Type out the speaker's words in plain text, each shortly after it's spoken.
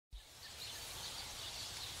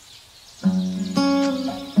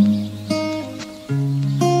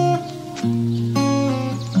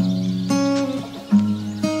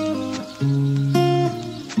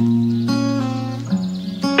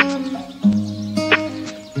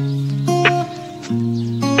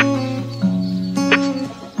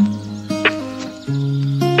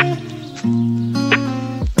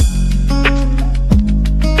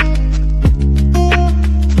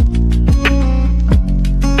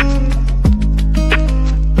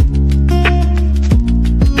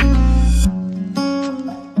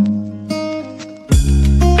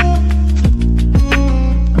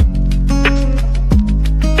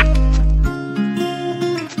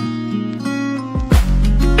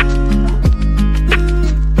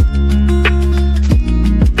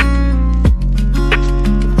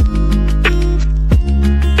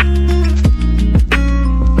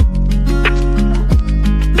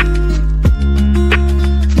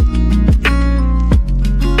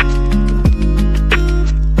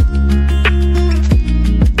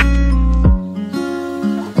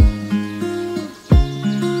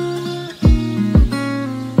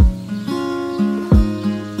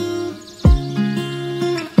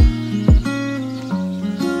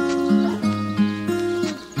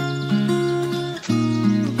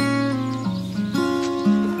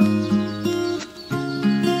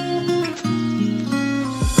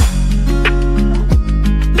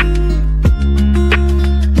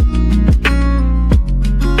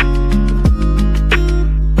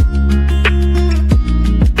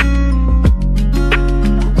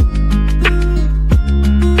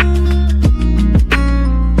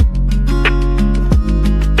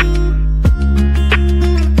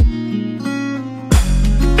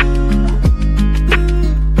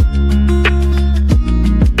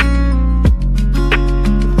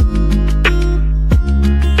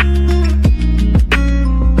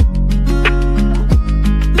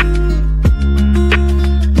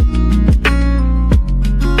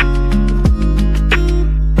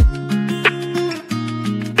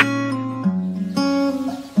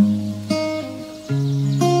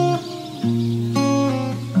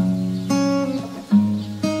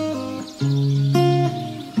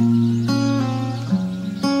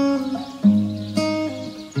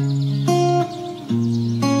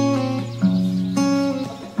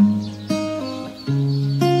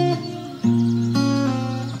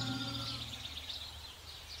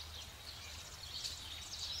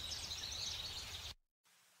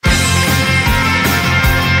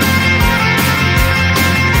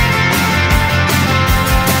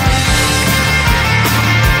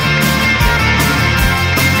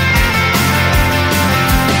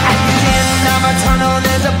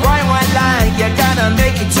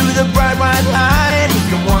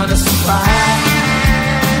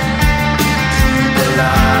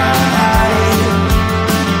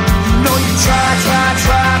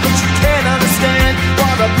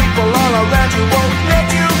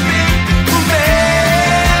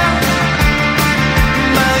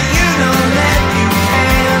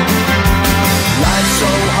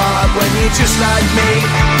just like me,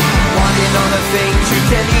 wanting all the things you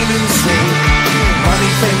can't even see.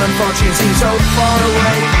 Money, fame and fortune seem so far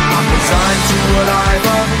away. I'm resigned to what I've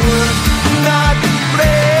would not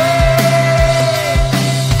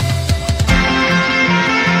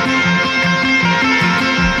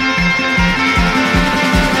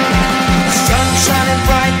sun shining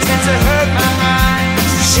bright tends to hurt my eyes.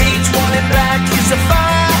 Shades worn in black is a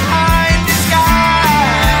fine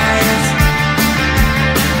disguise.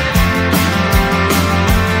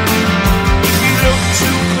 If you look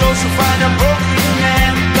too close you'll find a broken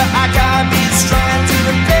man, but I gotta be strong to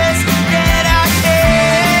the best that I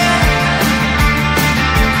can.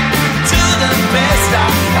 To the best I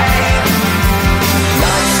can.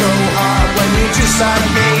 Life's so hard when you're just like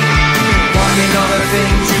me, wanting all the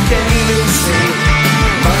things you can't even see.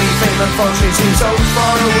 Money, fame and fortune seem so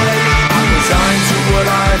far away. I'm resigned to what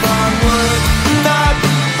I've would not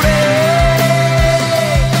break.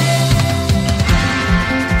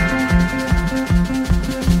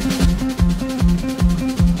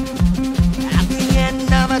 At the end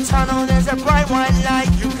of a tunnel there's a bright white light.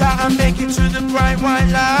 You gotta make it to the bright white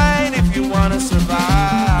light if you wanna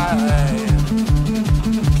survive.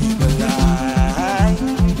 Keep alive.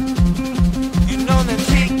 You know the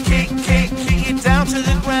kick down to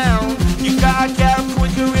the ground. You gotta get up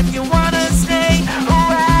quicker if you wanna stay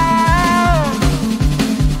around.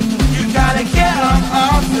 You gotta get up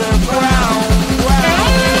off the ground.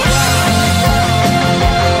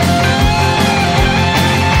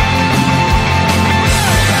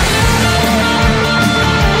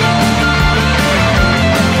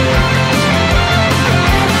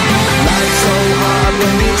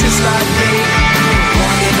 just like me,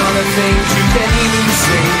 wanting all the things you can't even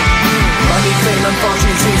see. Money, fame, and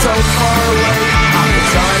fortune seem so far away. I'll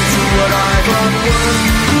resign to what I've unworked,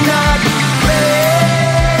 not made.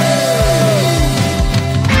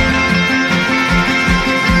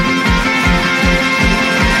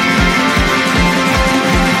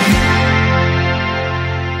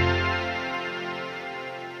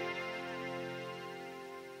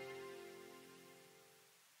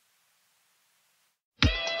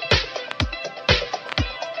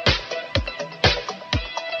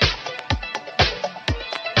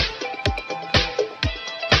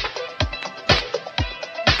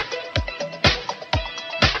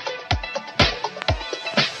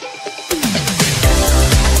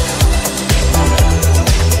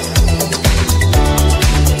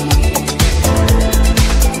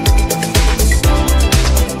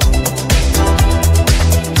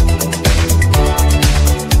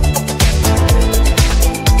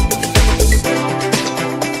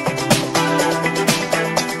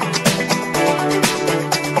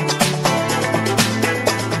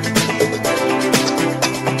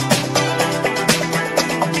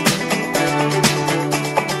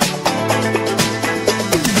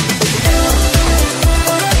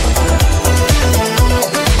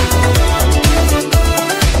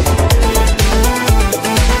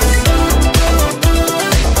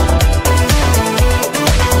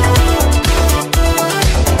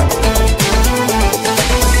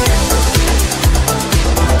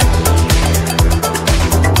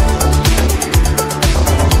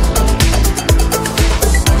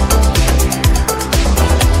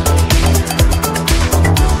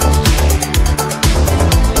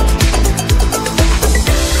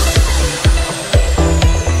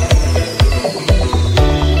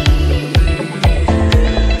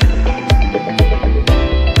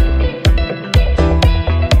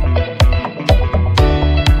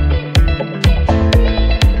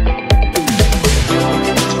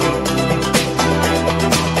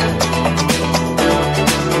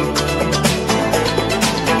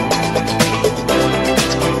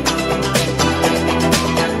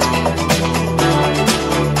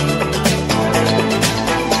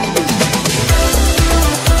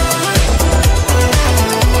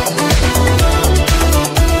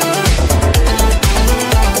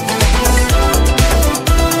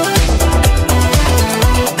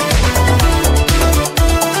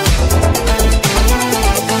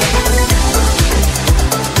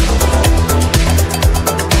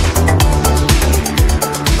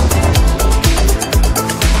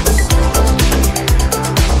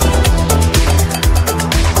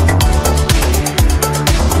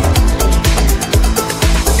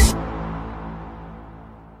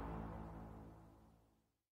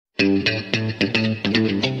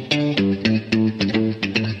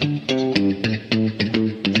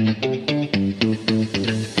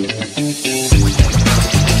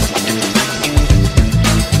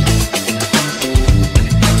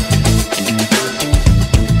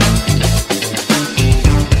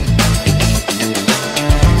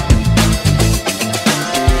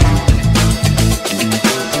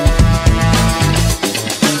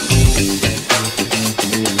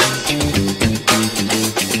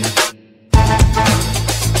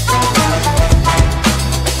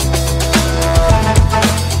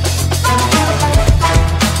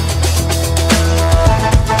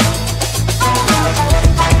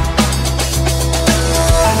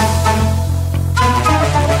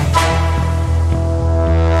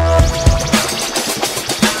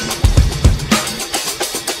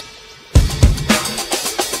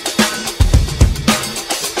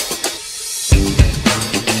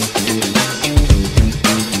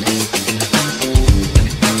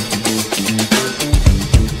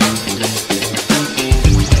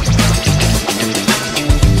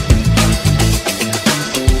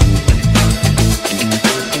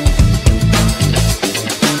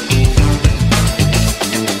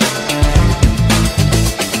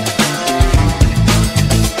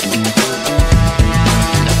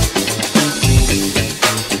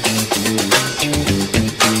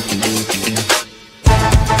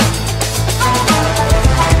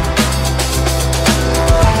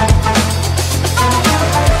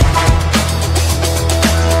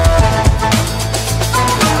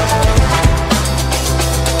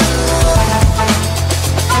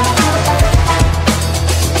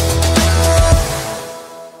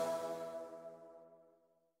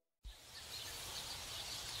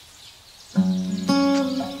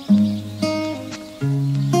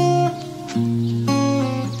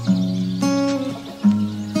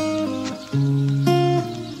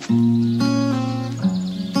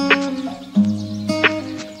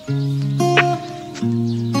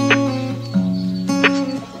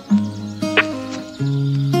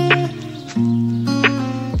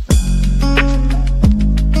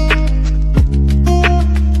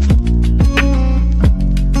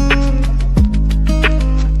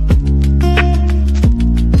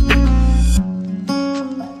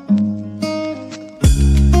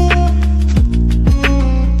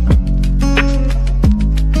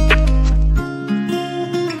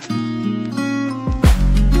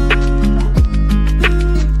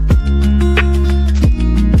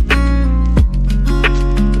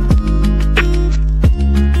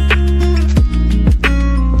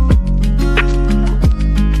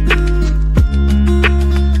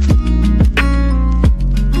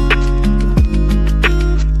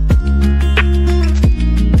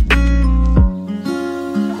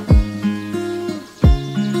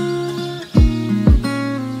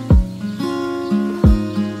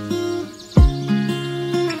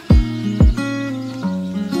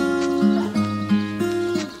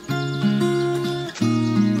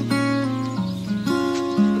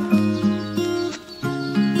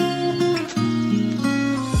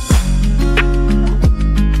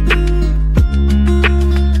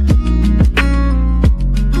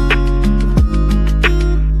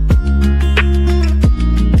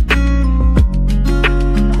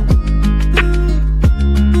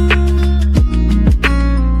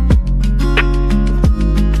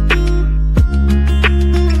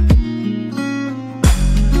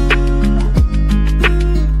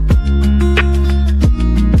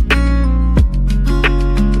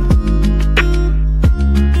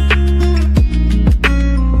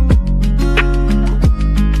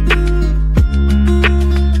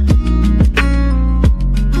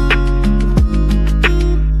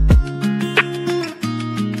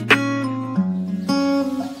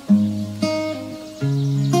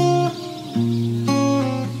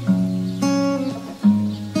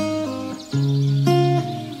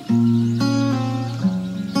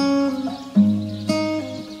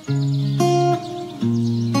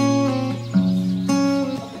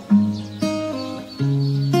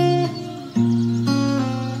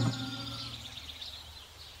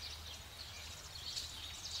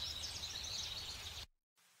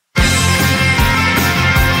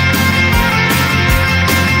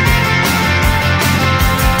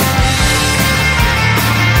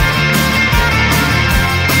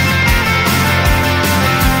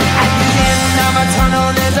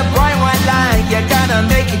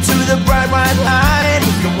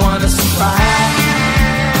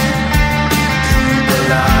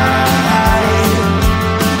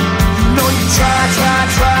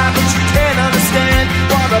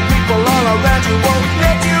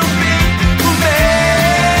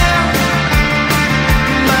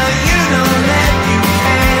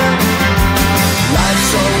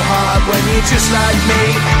 you're just like me,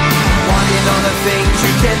 wanting all the things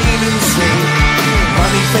you can't even see.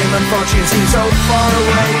 Money, fame and fortune seem so far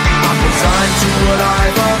away. I'm resigned to what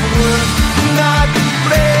I've on would not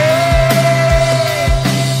play.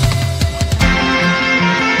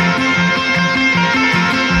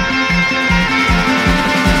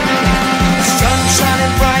 Sun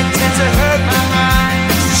shining bright tends to hurt my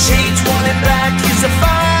eyes. Shades worn in black is a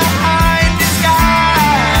fine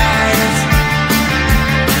disguise.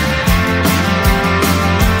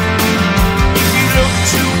 If you look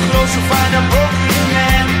too close you'll find a broken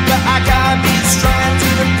man, but I gotta be strong and do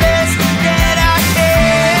the best that I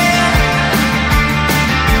can.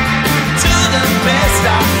 Do the best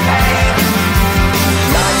I can.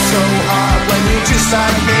 Life's so hard when you're just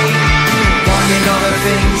like me, wanting all the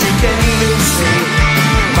things